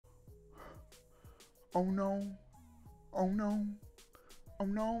Oh no. Oh no. Oh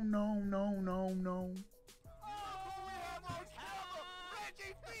no, no, no, no, no.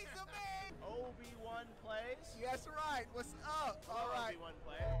 Obi-Wan plays. That's right. What's up? All right. Obi-Wan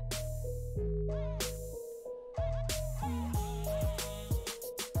plays.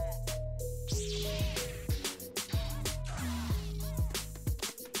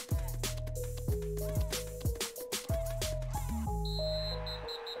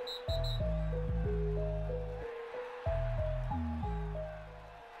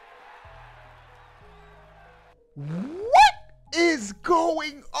 What is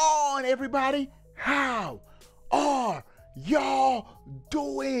going on, everybody? How are y'all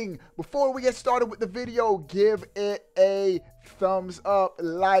doing? Before we get started with the video, give it a thumbs up,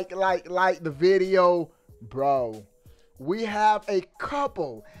 like the video, bro. We have a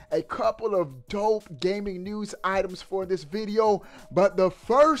couple of dope gaming news items for this video, but the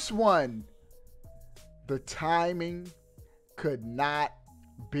first one, the timing could not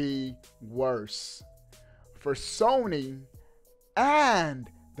be worse. For Sony and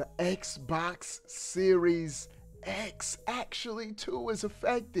the Xbox Series X actually too is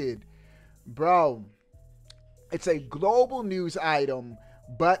affected. Bro, it's a global news item,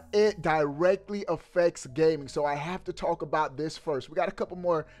 but it directly affects gaming. So I have to talk about this first. We got a couple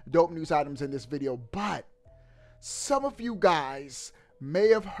more dope news items in this video, but some of you guys may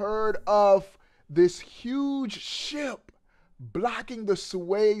have heard of this huge ship blocking the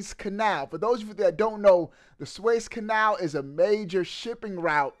Suez Canal. For those of you that don't know, the Suez Canal is a major shipping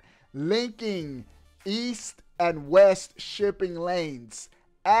route linking east and west shipping lanes.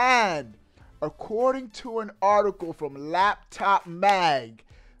 And according to an article from Laptop Mag,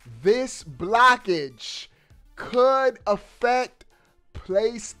 this blockage could affect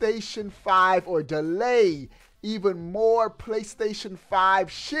PlayStation 5 or delay even more PlayStation 5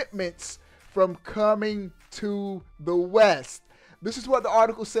 shipments from coming to the West. This is what the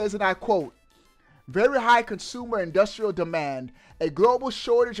article says, and I quote, "Very high consumer industrial demand, a global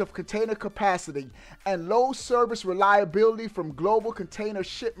shortage of container capacity, and low service reliability from global container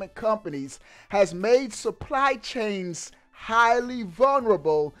shipment companies has made supply chains highly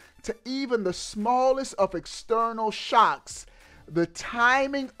vulnerable to even the smallest of external shocks. The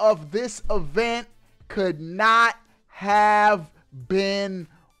timing of this event could not have been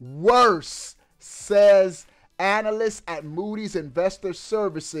worse," says analyst at Moody's Investor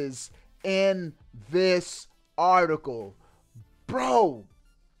Services in this article. Bro,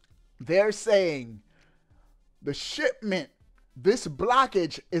 they're saying the shipment, this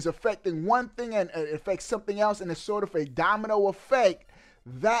blockage is affecting one thing and it affects something else, and it's sort of a domino effect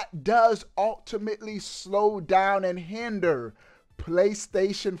that does ultimately slow down and hinder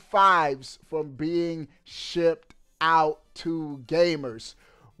PlayStation 5s from being shipped out to gamers.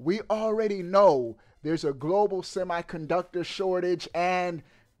 We already know there's a global semiconductor shortage, and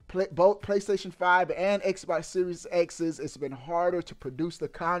both PlayStation 5 and Xbox Series X's, it's been harder to produce the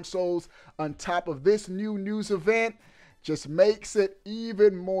consoles. On top of this new news event, just makes it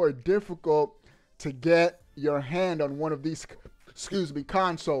even more difficult to get your hand on one of these,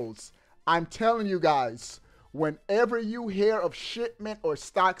 consoles. I'm telling you guys, whenever you hear of shipment or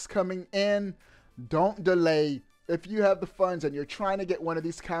stocks coming in, don't delay. If you have the funds and you're trying to get one of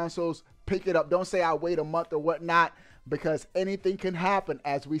these consoles, pick it up. Don't say I'll wait a month or whatnot, because anything can happen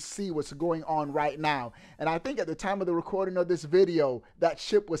as we see what's going on right now. And I think at the time of the recording of this video, that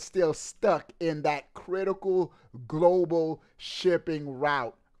ship was still stuck in that critical global shipping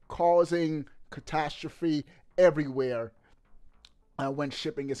route, causing catastrophe everywhere when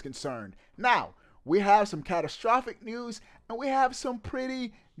shipping is concerned. Now, we have some catastrophic news, and we have some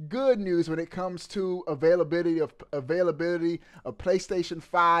pretty good news when it comes to availability of PlayStation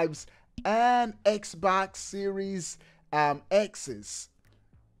 5s and Xbox Series X's.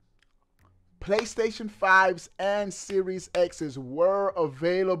 PlayStation 5s and Series X's were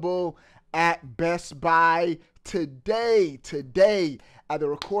available at Best Buy today. At the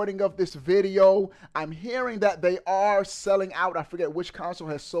recording of this video, I'm hearing that they are selling out. I forget which console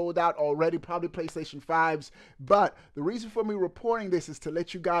has sold out already, probably PlayStation 5s. But the reason for me reporting this is to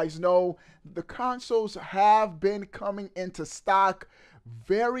let you guys know the consoles have been coming into stock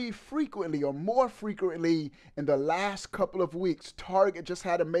very frequently, or more frequently, in the last couple of weeks. Target just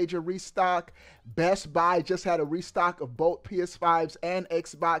had a major restock. Best Buy just had a restock of both PS5s and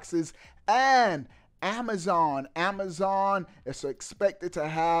Xboxes. And Amazon is expected to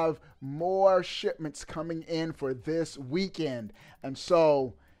have more shipments coming in for this weekend. And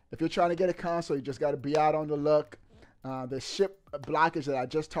so if you're trying to get a console, you just got to be out on the look. The ship blockage that I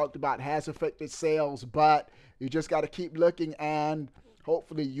just talked about has affected sales, but you just got to keep looking, and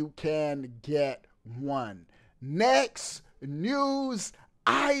hopefully you can get one. Next news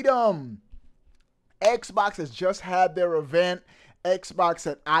item. Xbox has just had their event, Xbox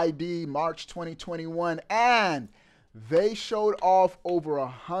at ID March 2021, and they showed off over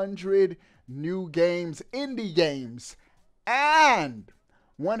 100 new games, indie games. And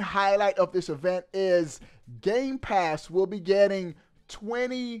one highlight of this event is Game Pass will be getting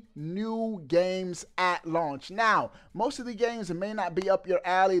 20 new games at launch. Now, most of the games may not be up your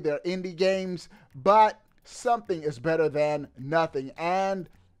alley, they're indie games, but something is better than nothing. And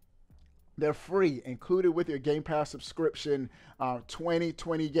they're free, included with your Game Pass subscription,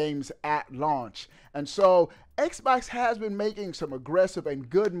 20 games at launch. And so Xbox has been making some aggressive and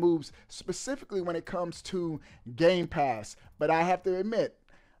good moves, specifically when it comes to Game Pass. But I have to admit,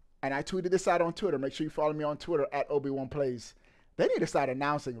 and I tweeted this out on Twitter, make sure you follow me on Twitter at Obi1Plays. They need to start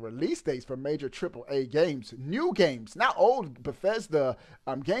announcing release dates for major AAA games, new games, not old Bethesda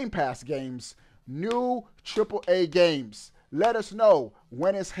Game Pass games, new AAA games. Let us know,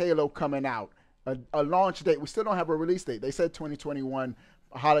 when is Halo coming out? A launch date. We still don't have a release date. They said 2021,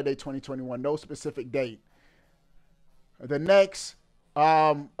 holiday 2021, no specific date. The next,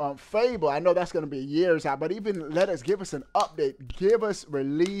 Fable, I know that's going to be years out, but even give us an update. Give us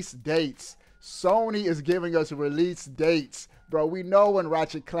release dates. Sony is giving us release dates. Bro, we know when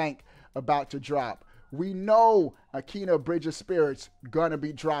Ratchet Clank about to drop. We know Akina Bridge of Spirits going to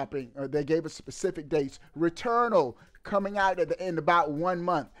be dropping. They gave us specific dates. Returnal coming out in about 1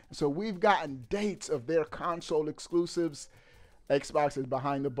 month. So we've gotten dates of their console exclusives. Xbox is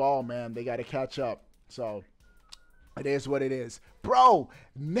behind the ball, man. They got to catch up. So it is what it is. Bro,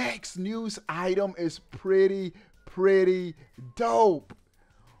 next news item is pretty dope.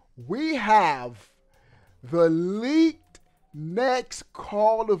 We have the leaked next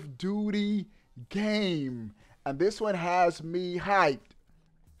Call of Duty game. And this one has me hyped.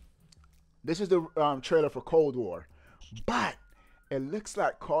 This is the trailer for Cold War. But it looks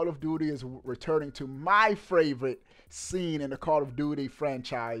like Call of Duty is returning to my favorite scene in the Call of Duty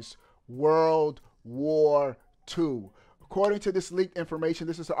franchise, World War II. According to this leaked information,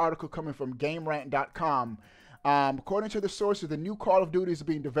 this is an article coming from GameRant.com. According to the sources, the new Call of Duty is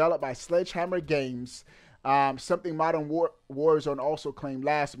being developed by Sledgehammer Games, something Modern Warzone also claimed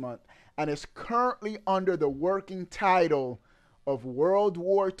last month, and is currently under the working title of World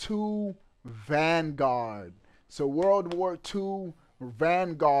War II Vanguard. So World War II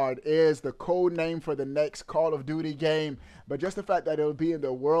Vanguard is the code name for the next Call of Duty game, but just the fact that it'll be in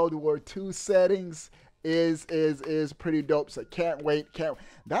the World War II settings is pretty dope. So can't wait.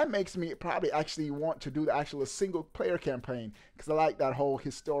 That makes me probably actually want to do the actual single player campaign, because I like that whole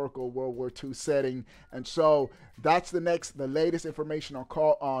historical World War II setting. And so that's the latest information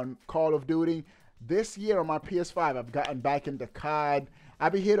on Call of Duty. This year on my PS5, I've gotten back into COD. I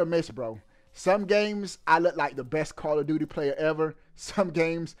be hit or miss, bro. Some games I look like the best Call of Duty player ever. Some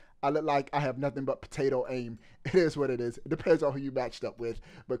games I look like I have nothing but potato aim. It is what it is. It depends on who you matched up with.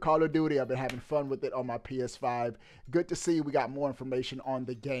 But Call of Duty, I've been having fun with it on my PS5. Good to see we got more information on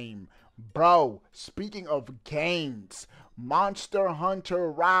the game. Bro, speaking of games, Monster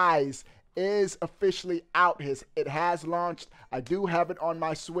Hunter Rise is officially out. It has launched. I do have it on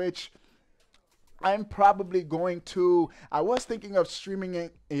my Switch. I'm probably going to, I was thinking of streaming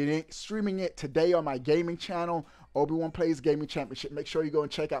it today on my gaming channel, Obi1Plays Gaming Championship. Make sure you go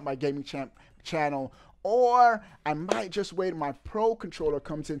and check out my gaming channel. Or I might just wait. My Pro Controller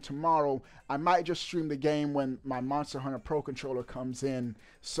comes in tomorrow. I might just stream the game when my Monster Hunter Pro Controller comes in.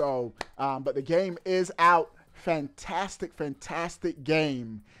 So, but the game is out. Fantastic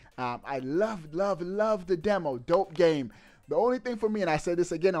game. I love the demo. Dope game. The only thing for me, and I said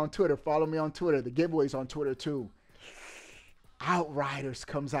this again on Twitter, follow me on Twitter, the giveaway's on Twitter too. Outriders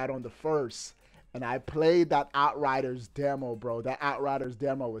comes out on the 1st. And I played that Outriders demo, bro. That Outriders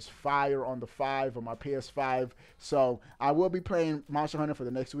demo was fire on the 5 on my PS5. So I will be playing Monster Hunter for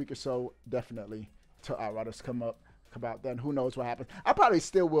the next week or so, definitely, till Outriders come out. Then who knows what happens. I probably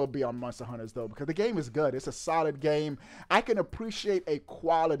still will be on Monster Hunters though, because the game is good. It's a solid game. I can appreciate a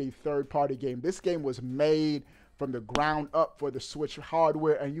quality third-party game. This game was made from the ground up for the Switch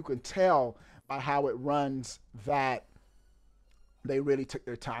hardware, and you can tell by how it runs that they really took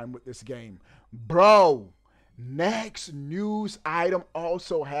their time with this game. Bro, next news item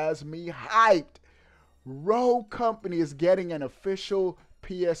also has me hyped. Rogue Company is getting an official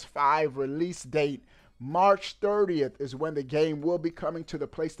PS5 release date. March 30th is when the game will be coming to the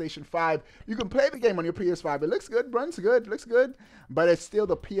PlayStation 5. You can play the game on your PS5. It looks good, runs good, looks good, but it's still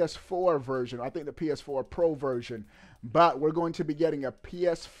the PS4 version. I think the PS4 Pro version. But we're going to be getting a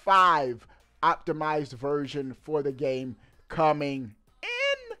PS5 optimized version for the game coming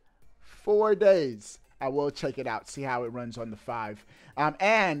in 4 days, I will check it out, see how it runs on the 5.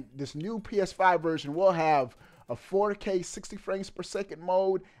 And this new PS5 version will have a 4K 60 frames per second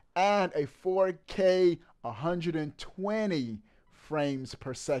mode and a 4K 120 frames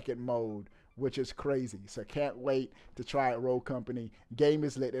per second mode, which is crazy. So can't wait to try it, Rogue Company. Game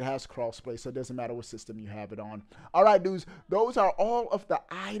is lit. It has crossplay, so it doesn't matter what system you have it on. All right, dudes, those are all of the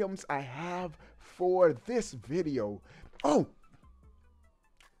items I have for this video. Oh,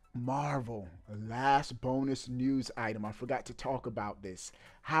 Marvel, last bonus news item. I forgot to talk about this.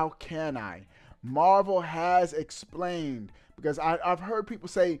 How can I? Marvel has explained, because I've heard people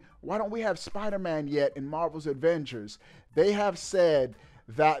say, why don't we have Spider-Man yet in Marvel's Avengers? They have said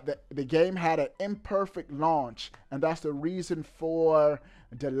that the game had an imperfect launch, and that's the reason for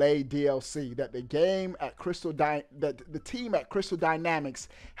delayed DLC. That the game at the team at Crystal Dynamics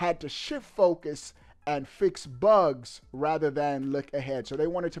had to shift focus and fix bugs rather than look ahead. So they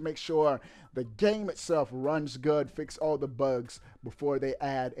wanted to make sure the game itself runs good, fix all the bugs before they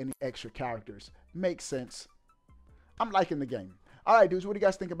add any extra characters. Makes sense. I'm liking the game. All right, dudes, what do you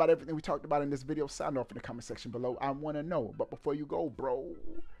guys think about everything we talked about in this video? Sound off in the comment section below. I want to know. But before you go, bro,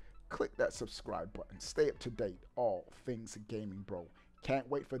 click that subscribe button. Stay up to date. All things gaming, bro. Can't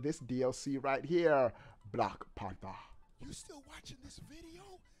wait for this DLC right here, Black Panther. You still watching this video?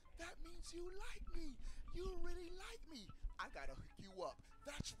 That means you like me. You really like me. I gotta hook you up.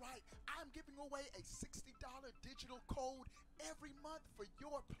 That's right. I'm giving away a $60 digital code every month for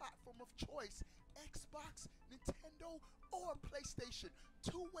your platform of choice. Xbox, Nintendo, or PlayStation.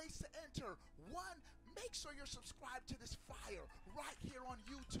 2 ways to enter. 1, make sure you're subscribed to this fire right here on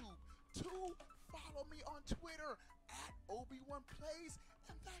YouTube. 2, follow me on Twitter at Obi1Plays,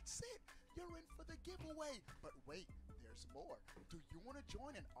 and that's it. You're in for the giveaway. But wait, there's more. Do you want to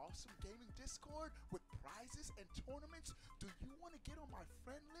join an awesome gaming Discord with prizes and tournaments? Do you want to get on my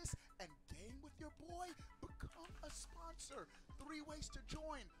friend list and game with your boy? Become a sponsor. 3 ways to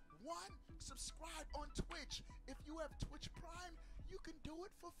join. 1, subscribe on Twitch. If you have Twitch Prime, you can do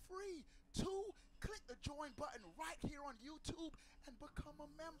it for free. 2, click the join button right here on YouTube and become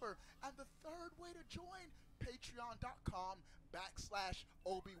a member. And the 3rd way to join,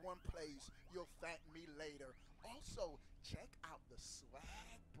 patreon.com/Obi1Plays. You'll thank me later. Also, check out the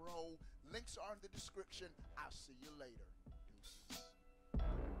swag, bro. Links are in the description. I'll see you later. Deuces.